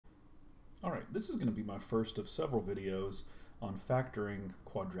Alright, this is going to be my first of several videos on factoring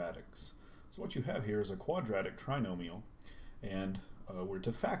quadratics. So what you have here is a quadratic trinomial, and we're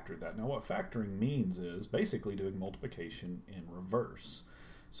to factor that. Now what factoring means is basically doing multiplication in reverse.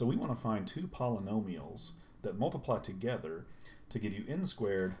 So we want to find two polynomials that multiply together to give you n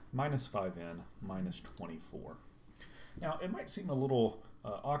squared minus 5n minus 24. Now it might seem a little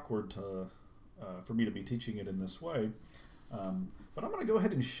awkward for me to be teaching it in this way, but I'm going to go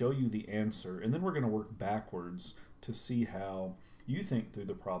ahead and show you the answer, and then we're going to work backwards to see how you think through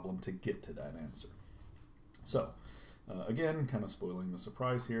the problem to get to that answer. So, again, kind of spoiling the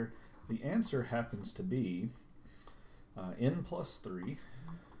surprise here, the answer happens to be n plus 3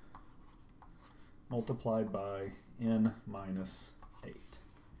 multiplied by n minus 8.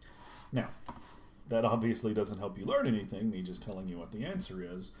 Now, that obviously doesn't help you learn anything, me just telling you what the answer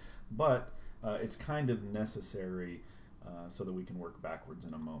is, but it's kind of necessary so that we can work backwards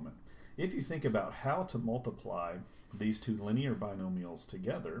in a moment. If you think about how to multiply these two linear binomials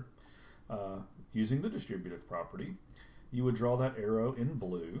together using the distributive property, you would draw that arrow in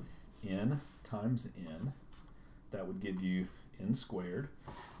blue, n times n. That would give you n squared.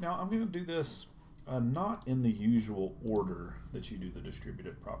 Now I'm going to do this not in the usual order that you do the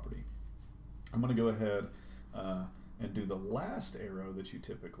distributive property. I'm going to go ahead and do the last arrow that you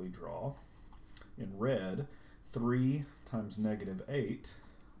typically draw in red. 3 times negative 8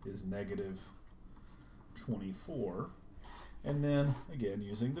 is negative 24. And then, again,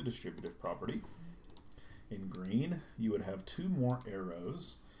 using the distributive property, in green, you would have two more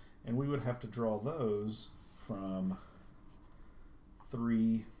arrows, and we would have to draw those from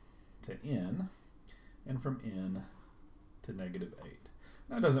 3 to n, and from n to negative 8.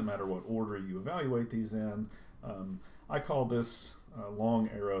 Now, it doesn't matter what order you evaluate these in. I call this long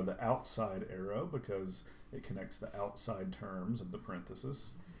arrow the outside arrow because it connects the outside terms of the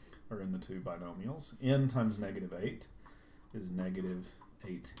parenthesis, or in the two binomials. N times negative 8 is negative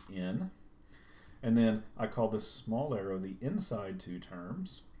 8n. And then I call this small arrow the inside two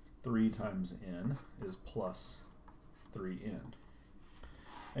terms. 3 times n is plus 3n.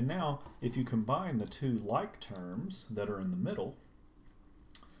 And now, if you combine the two like terms that are in the middle,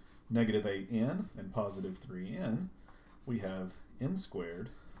 negative 8n and positive 3n, we have n squared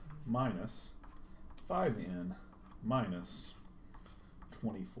minus 5n minus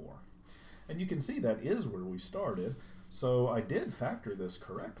 24. And you can see that is where we started, so I did factor this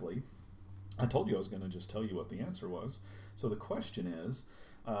correctly. I told you I was going to just tell you what the answer was. So the question is,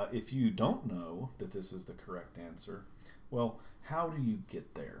 if you don't know that this is the correct answer, well, how do you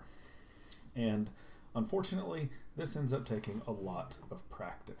get there? And unfortunately, this ends up taking a lot of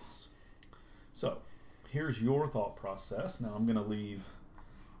practice. So here's your thought process. Now I'm going to leave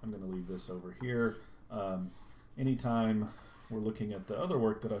this over here. Anytime we're looking at the other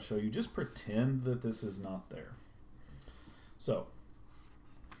work that I'll show you, just pretend that this is not there. So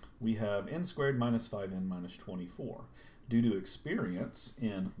we have n squared minus 5n minus 24. Due to experience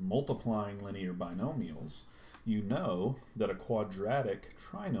in multiplying linear binomials, you know that a quadratic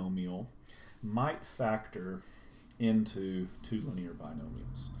trinomial might factor into two linear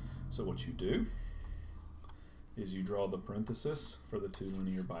binomials. So what you do is you draw the parenthesis for the two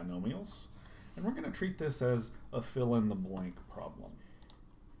linear binomials, and we're going to treat this as a fill-in-the-blank problem.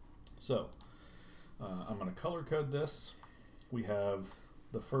 So I'm going to color code this. We have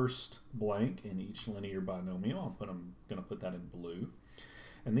the first blank in each linear binomial. I'm going to put that in blue.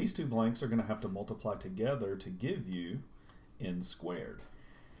 And these two blanks are going to have to multiply together to give you n squared.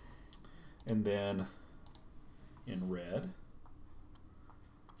 And then in red,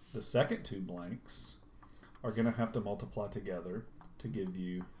 the second two blanks are going to have to multiply together to give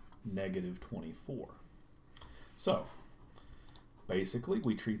you negative 24. So basically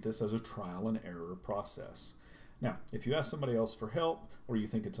we treat this as a trial and error process. Now, if you ask somebody else for help, or you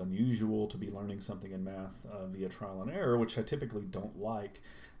think it's unusual to be learning something in math via trial and error, which I typically don't like,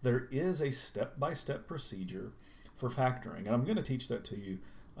 there is a step-by-step procedure for factoring, and I'm going to teach that to you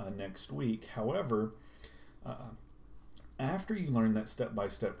next week. However, after you learn that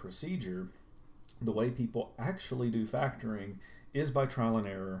step-by-step procedure, the way people actually do factoring is by trial and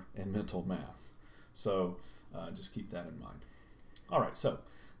error and mental math. So just keep that in mind. All right, so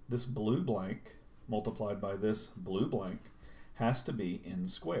this blue blank multiplied by this blue blank has to be n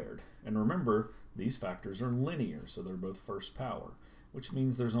squared. And remember, these factors are linear, so they're both first power, which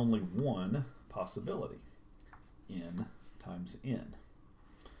means there's only one possibility, n times n.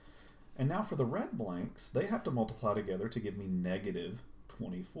 And now for the red blanks, they have to multiply together to give me negative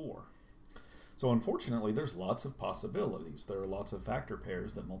 24. So unfortunately, there's lots of possibilities. There are lots of factor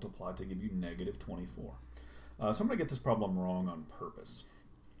pairs that multiply to give you negative 24. So I'm going to get this problem wrong on purpose.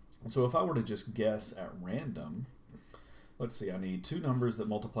 So if I were to just guess at random, let's see, I need two numbers that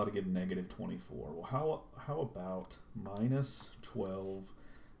multiply to give negative 24. Well, how about minus 12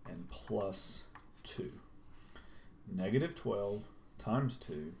 and plus 2? Negative 12 times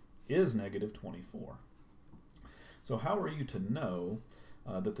 2 is negative 24. So how are you to know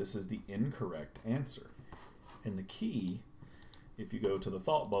that this is the incorrect answer? And the key, if you go to the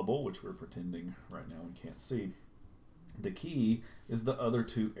thought bubble, which we're pretending right now we can't see, the key is the other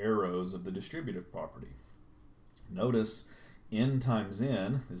two arrows of the distributive property. Notice n times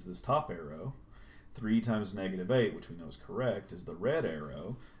n is this top arrow, 3 times negative 8, which we know is correct, is the red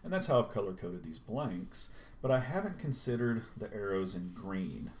arrow, and that's how I've color-coded these blanks, but I haven't considered the arrows in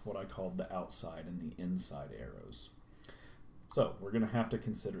green, what I called the outside and the inside arrows. So we're going to have to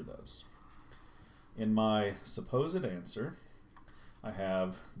consider those. In my supposed answer, I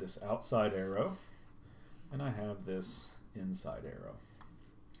have this outside arrow, and I have this inside arrow.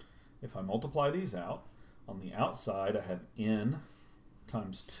 If I multiply these out, on the outside I have n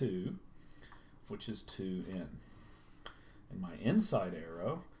times 2, which is 2n. In my inside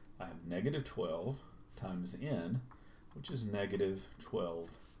arrow, I have negative 12 times n, which is negative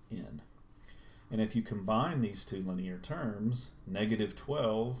 12n. And if you combine these two linear terms, negative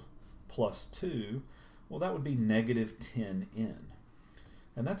 12 plus 2, well, that would be negative 10n.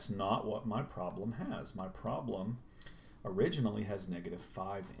 And that's not what my problem has. My problem originally has negative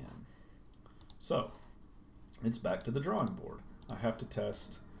 5n. So it's back to the drawing board. I have to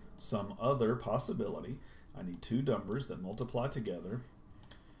test some other possibility. I need two numbers that multiply together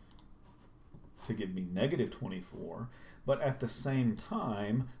to give me negative 24, but at the same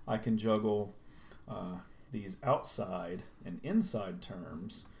time I can juggle these outside and inside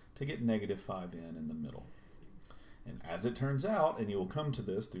terms to get negative 5n in the middle. And as it turns out, and you will come to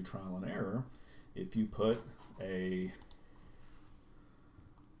this through trial and error, if you put a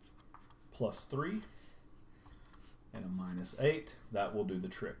plus 3 and a minus 8, that will do the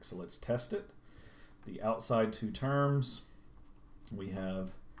trick. So let's test it. The outside two terms, we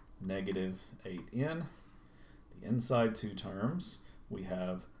have negative 8n. The inside two terms, we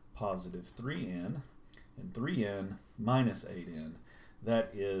have positive 3n, and 3n minus 8n.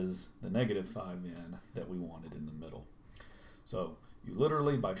 That is the negative 5n that we wanted in the middle. So you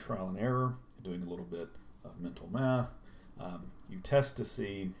literally, by trial and error, doing a little bit of mental math, you test to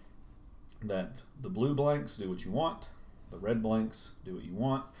see that the blue blanks do what you want, the red blanks do what you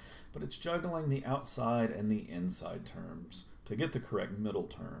want, but it's juggling the outside and the inside terms to get the correct middle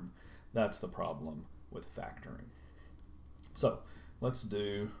term. That's the problem with factoring. So let's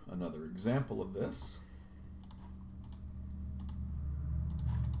do another example of this.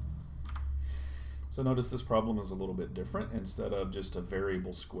 So notice this problem is a little bit different. Instead of just a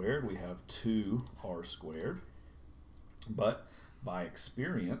variable squared, we have 2r squared. But by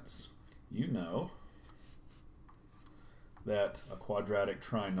experience, you know that a quadratic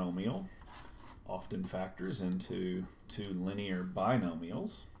trinomial often factors into two linear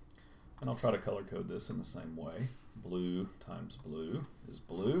binomials. And I'll try to color code this in the same way. Blue times blue is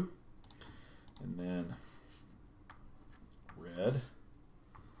blue. And then red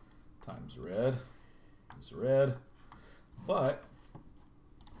times red is red. But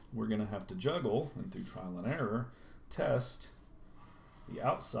we're going to have to juggle, and through trial and error, test the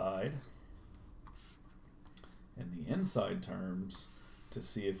outside and the inside terms to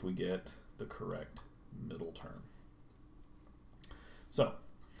see if we get the correct middle term. So,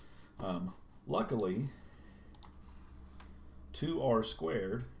 luckily, 2r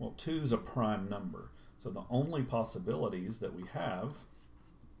squared, well, 2 is a prime number. So the only possibilities that we have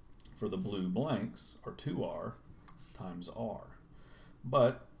for the blue blanks are 2r times r.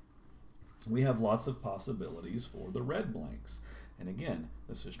 But we have lots of possibilities for the red blanks. And again,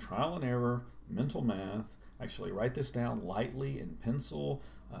 this is trial and error, mental math. Actually, write this down lightly in pencil.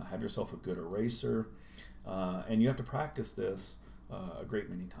 Have yourself a good eraser. And you have to practice this a great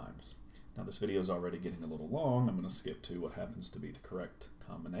many times. Now, this video is already getting a little long. I'm going to skip to what happens to be the correct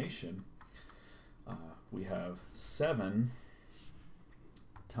combination. We have 7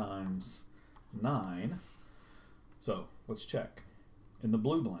 times 9. So let's check. In the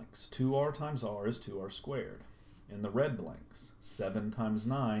blue blanks, 2r times r is 2r squared. In the red blanks, 7 times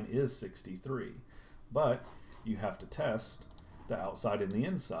 9 is 63. But you have to test the outside and the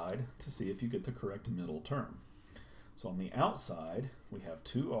inside to see if you get the correct middle term. So on the outside, we have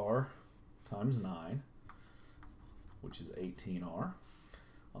 2r times 9, which is 18r.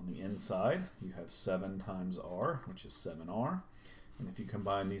 On the inside, you have 7 times r, which is 7r. And if you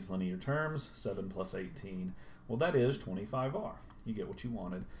combine these linear terms, 7 plus 18, well, that is 25r. You get what you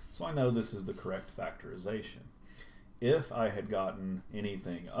wanted. So I know this is the correct factorization. if I had gotten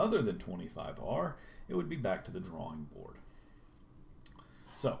anything other than 25R, it would be back to the drawing board.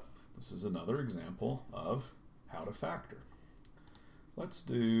 So this is another example of how to factor. Let's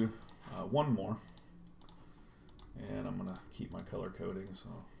do one more, and I'm going to keep my color coding, so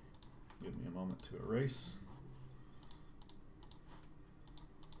give me a moment to erase.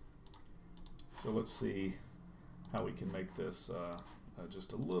 So let's see how we can make this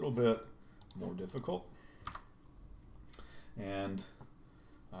just a little bit more difficult. And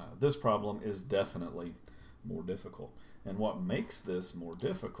this problem is definitely more difficult. And what makes this more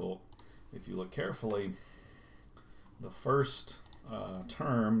difficult, if you look carefully, the first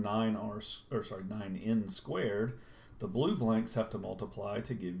term, 9n squared, the blue blanks have to multiply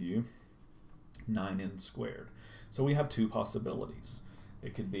to give you 9n squared. So we have two possibilities.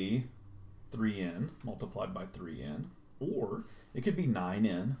 It could be 3n multiplied by 3n, or it could be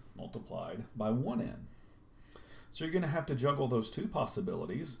 9n multiplied by 1n. So you're going to have to juggle those two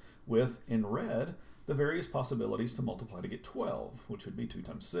possibilities with, in red, the various possibilities to multiply to get 12, which would be 2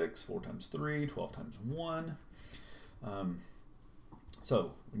 times 6, 4 times 3, 12 times 1.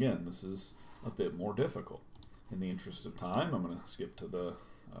 So again, this is a bit more difficult. In the interest of time, I'm going to skip to the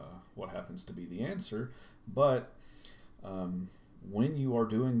what happens to be the answer, but when you are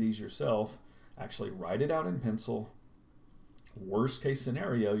doing these yourself, actually write it out in pencil. Worst case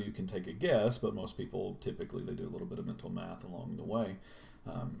scenario, you can take a guess, but most people typically they do a little bit of mental math along the way.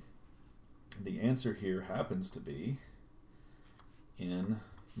 The answer here happens to be n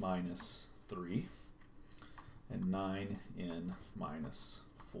minus 3 and 9n minus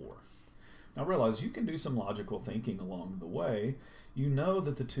 4. Now realize you can do some logical thinking along the way. You know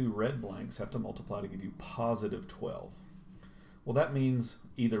that the two red blanks have to multiply to give you positive 12. Well, that means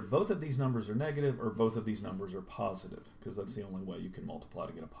either both of these numbers are negative or both of these numbers are positive, because that's the only way you can multiply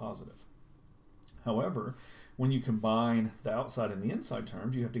to get a positive. However, when you combine the outside and the inside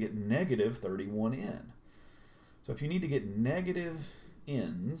terms, you have to get negative 31n. So if you need to get negative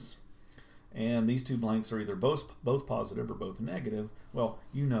n's, and these two blanks are either both positive or both negative, well,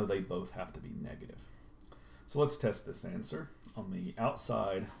 you know they both have to be negative. So let's test this answer. On the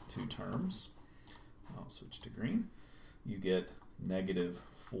outside two terms, I'll switch to green, you get negative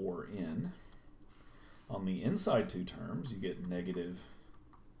 4n. On the inside two terms, you get negative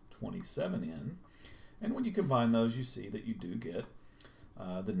 27n. And when you combine those, you see that you do get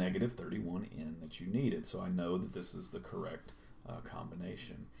the negative 31n that you needed. So I know that this is the correct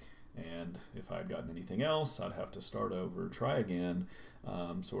combination. And if I had gotten anything else, I'd have to start over, try again,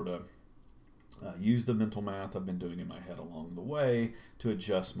 sort of use the mental math I've been doing in my head along the way to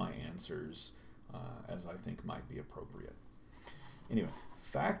adjust my answers as I think might be appropriate. Anyway,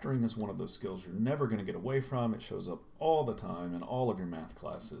 factoring is one of those skills you're never going to get away from. It shows up all the time in all of your math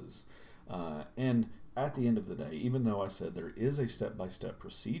classes. And at the end of the day, even though I said there is a step-by-step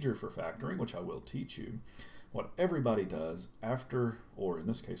procedure for factoring, which I will teach you, what everybody does after, or in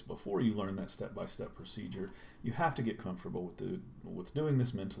this case before you learn that step-by-step procedure, you have to get comfortable with doing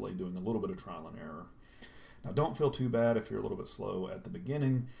this mentally, doing a little bit of trial and error. Now don't feel too bad if you're a little bit slow at the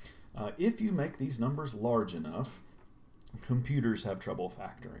beginning. If you make these numbers large enough, computers have trouble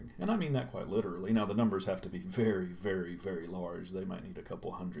factoring. And I mean that quite literally. Now the numbers have to be very, very, very large. They might need a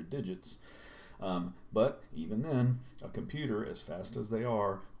couple hundred digits. But even then, a computer, as fast as they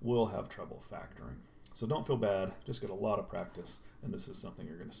are, will have trouble factoring. So don't feel bad, just get a lot of practice, and this is something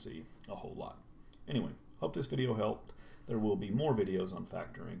you're going to see a whole lot. Anyway, hope this video helped. There will be more videos on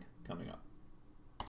factoring coming up.